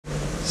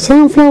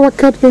Sunflower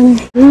cut,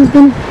 Benny.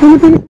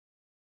 Benny.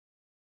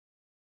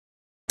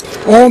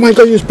 Oh my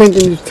god, you're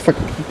painting this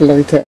fucking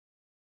bloody tail.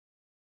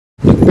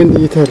 Painting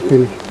your tail,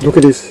 Benny. Look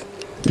at this.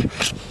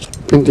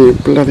 Painting your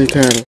bloody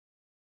tail.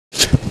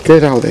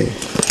 Get out there.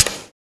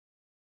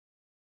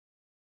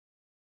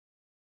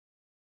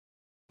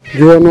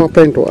 You are not a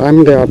painter.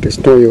 I'm the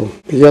artist, not you.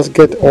 You just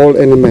get all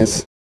in a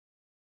mess.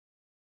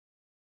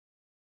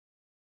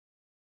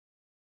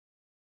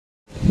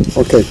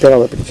 Okay, get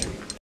out of the picture.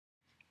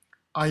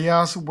 I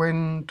just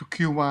went to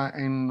Cuba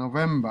in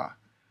November.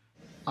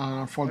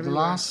 For the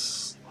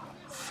last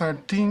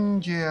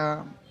 13 years,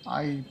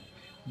 I've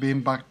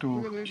been back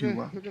to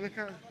Cuba.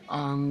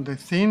 And the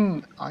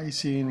thing I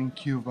see in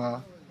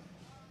Cuba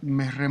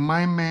may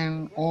remind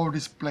me all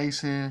these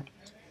places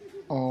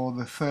of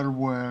the third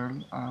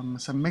world.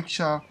 It's a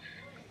mixture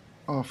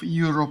of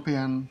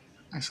European,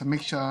 it's a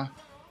mixture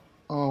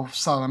of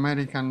South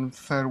American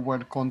third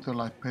world countries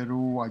like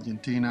Peru,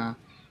 Argentina,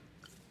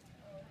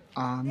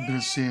 and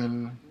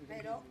Brazil,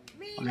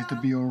 a little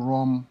bit of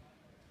Rome.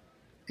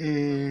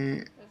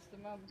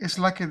 It's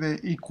like the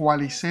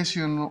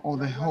equalization of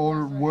the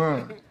whole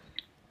world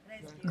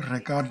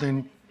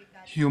regarding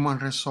human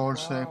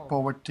resources,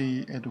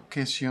 poverty,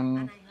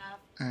 education,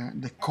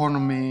 the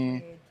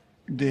economy,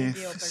 the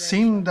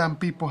thing that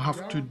people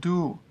have to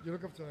do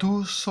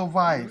to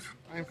survive.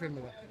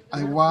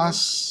 I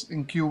was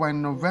in Cuba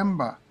in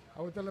November,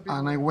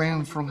 and I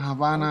went from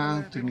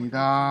Havana,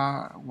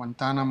 Trinidad,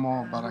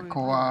 Guantanamo,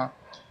 Baracoa,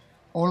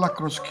 all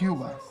across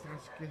Cuba.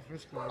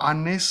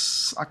 And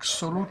it's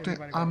absolutely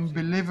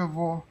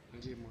unbelievable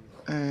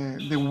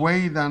the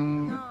way that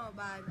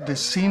the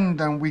thing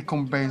that we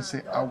convince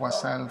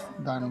ourselves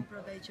that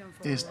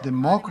is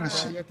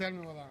democracy,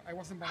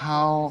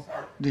 how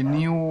the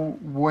new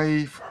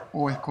wave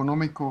of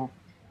economical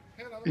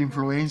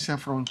influence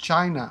from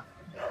China,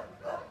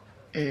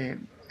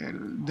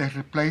 the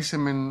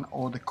replacement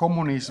of the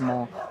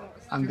communism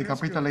and the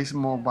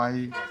capitalism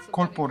by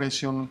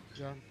corporation,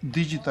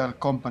 digital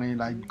company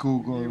like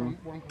Google,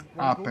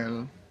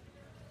 Apple,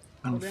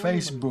 and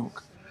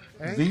Facebook.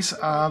 These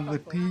are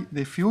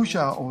the future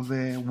of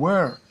the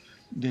world,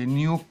 the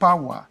new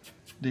power,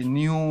 the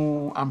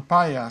new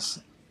empires,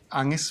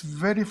 and it's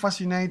very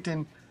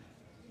fascinating.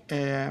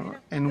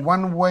 In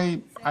one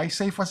way, I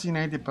say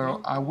fascinating,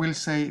 but I will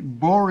say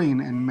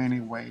boring in many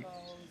ways.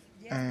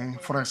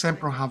 For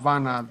example,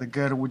 Havana, the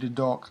girl with the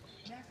dog,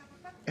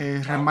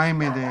 remind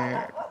me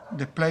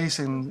the place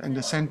in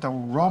the center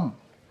of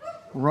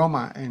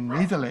Roma in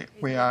Italy,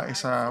 where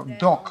it's a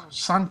dog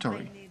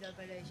sanctuary.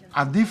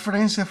 A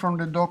difference from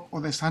the dog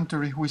of the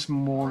sanctuary, who is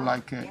more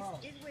like a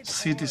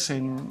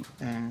citizen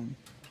and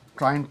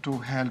trying to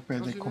help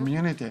the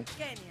community.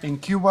 In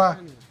Cuba,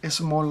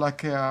 it's more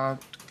like an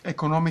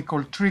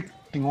economical trick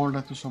in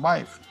order to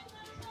survive.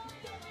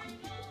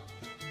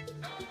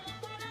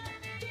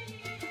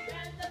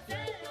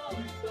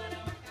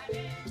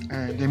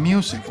 The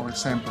music, for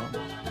example,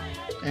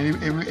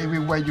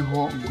 everywhere you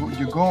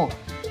go,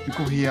 you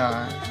could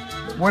hear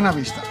Buena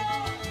Vista.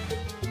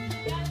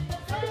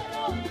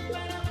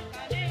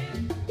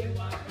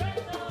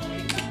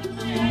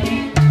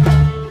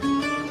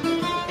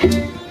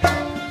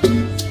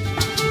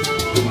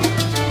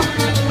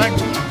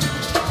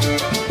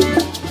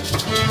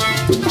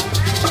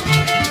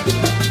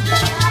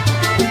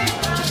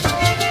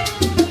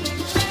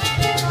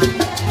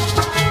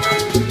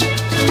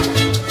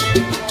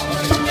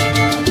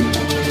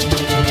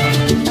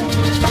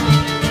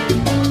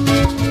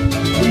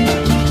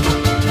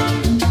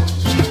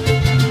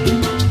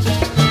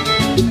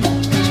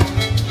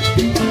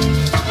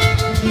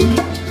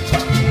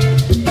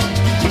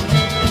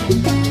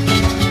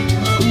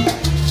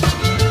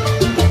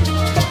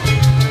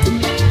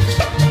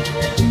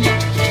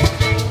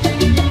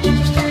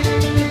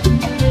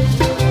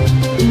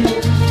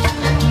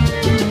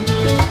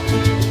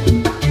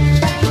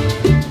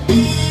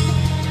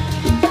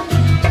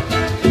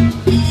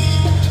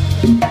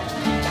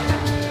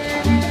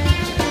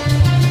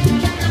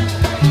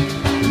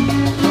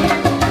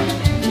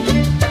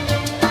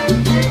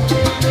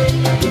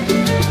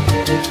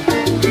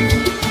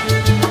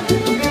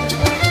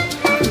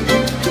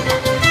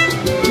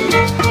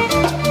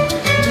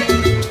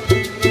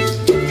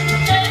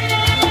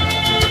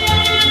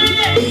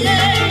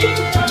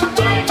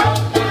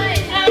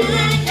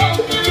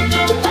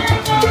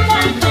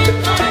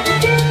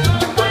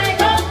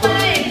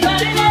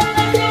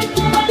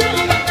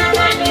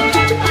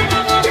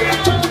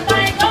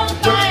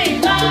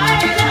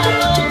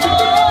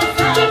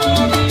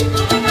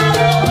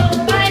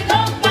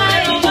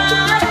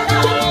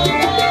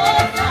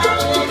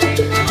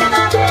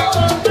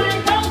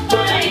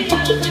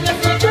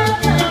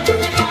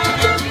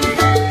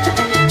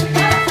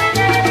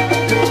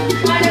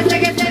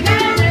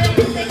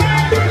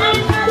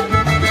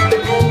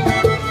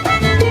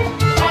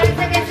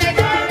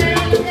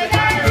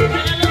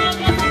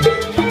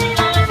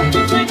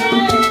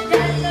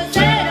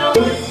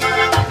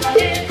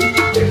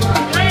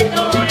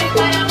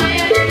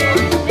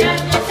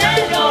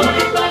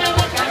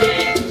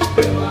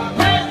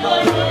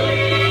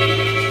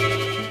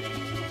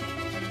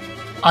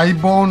 I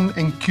born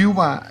in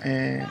Cuba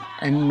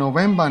in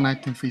November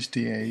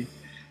 1958,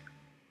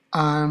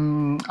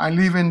 and I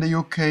live in the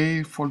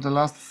UK for the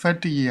last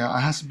 30 years. I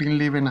have been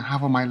living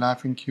half of my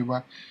life in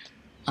Cuba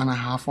and a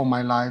half of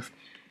my life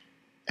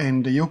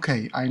in the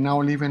UK. I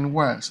now live in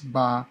Wales,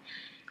 but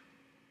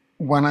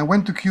when I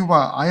went to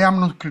Cuba, I am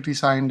not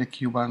criticizing the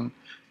Cuban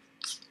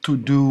to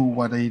do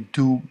what they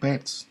do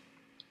best.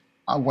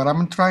 What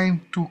I'm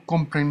trying to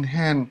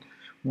comprehend,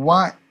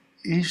 what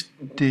is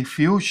the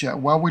future,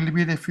 what will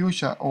be the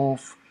future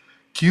of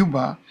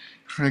Cuba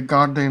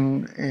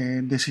regarding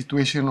the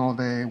situation of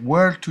the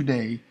world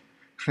today,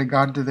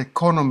 regarding the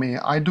economy.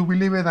 I do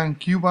believe that in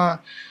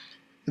Cuba,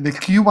 the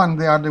Cuban,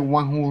 they are the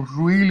one who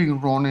really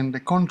running the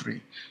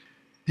country.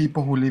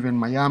 People who live in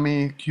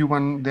Miami,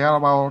 Cuban, there are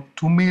about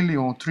 2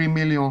 million, 3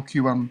 million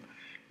Cuban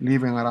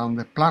living around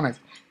the planet.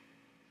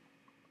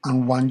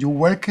 And when you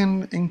work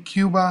in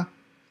Cuba,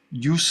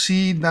 you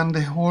see that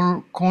the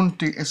whole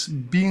country is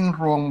being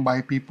run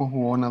by people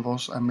who own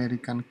those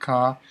American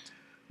cars.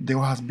 They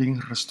has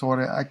been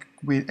restored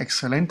with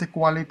excellent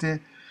quality,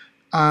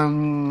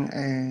 and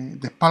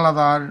the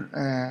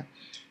paladar,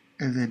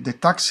 the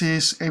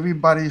taxis,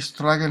 everybody is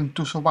struggling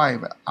to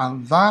survive,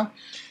 and that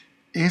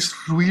is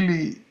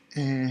really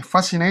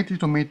fascinating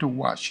to me to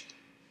watch.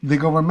 The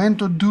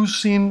government do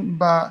seem,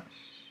 but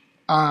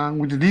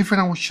with the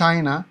difference with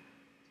China,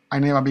 I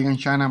never been in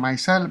China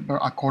myself, but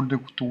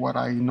according to what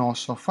I know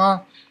so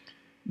far,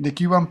 the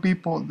Cuban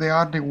people, they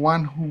are the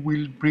one who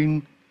will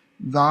bring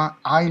the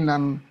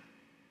island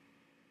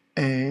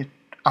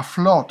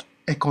afloat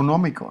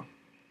economical.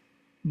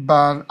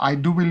 But I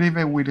do believe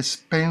it with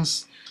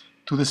expense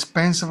to the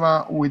expense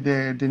with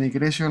the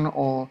denigration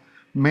of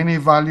many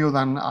value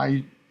than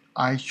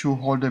I should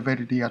hold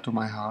very dear to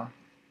my heart.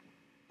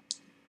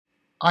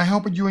 I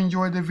hope you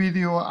enjoyed the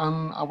video,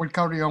 and I will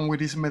carry on with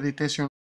this meditation